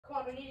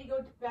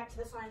go back to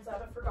the science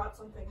lab. I forgot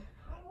something.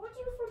 What'd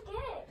you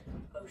forget?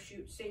 Oh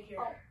shoot, stay here.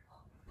 Oh.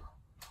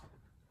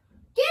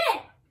 Get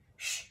it!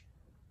 Shh.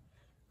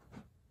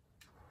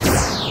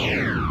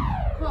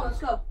 Come on, let's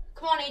go.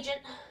 Come on,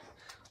 Agent.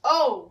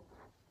 Oh,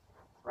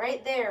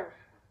 right there.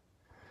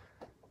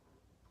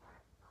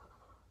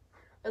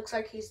 Looks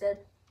like he's dead.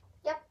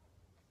 Yep.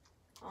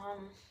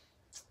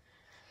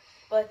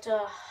 But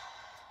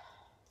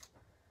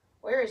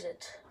where is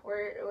it?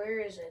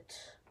 Where is it?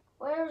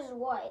 Where's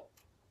what?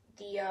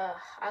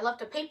 I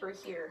left a paper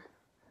here.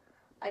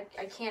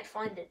 I can't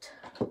find it.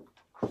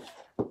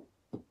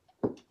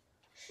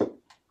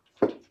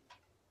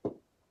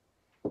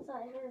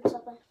 I heard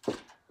something.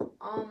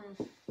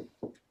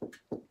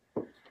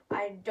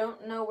 I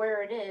don't know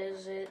where it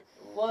is. It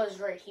was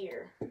right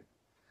here.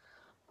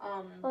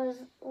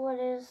 What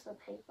is the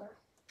paper?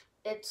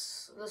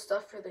 It's the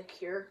stuff for the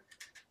cure.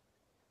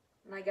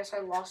 And I guess I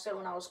lost it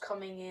when I was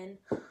coming in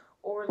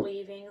or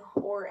leaving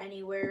or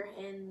anywhere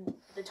in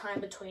the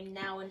time between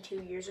now and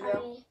 2 years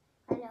ago.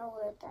 I know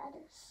where that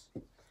is.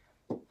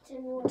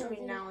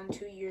 Between now and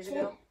 2 years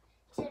ago.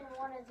 It's in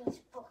one of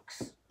these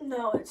books.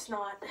 No, it's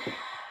not.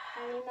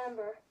 I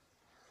remember.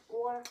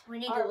 We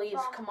need to leave.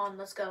 Come on,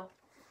 let's go.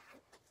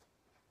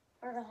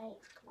 Alright.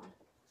 Come on.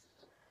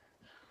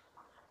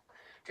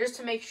 Just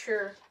to make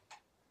sure.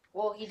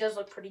 Well, he does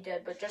look pretty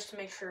dead, but just to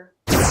make sure.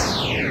 Come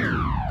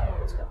on,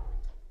 let's go.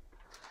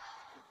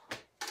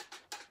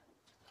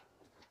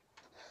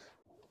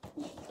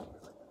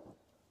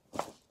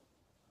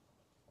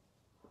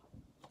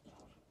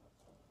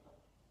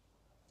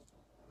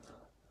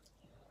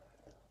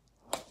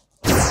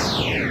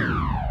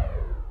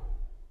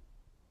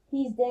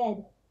 He's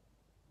dead.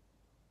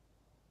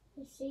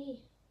 I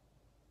see.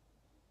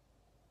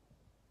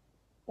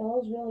 That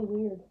was really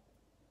weird.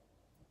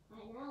 I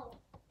know.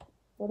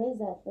 What is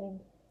that thing?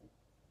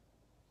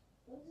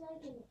 Looks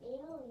like an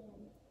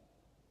alien.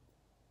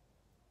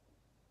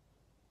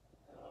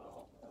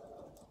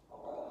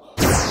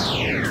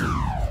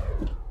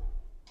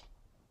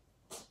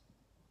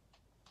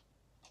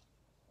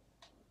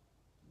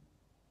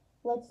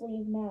 Let's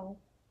leave now.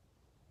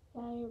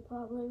 Yeah, you're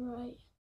probably right.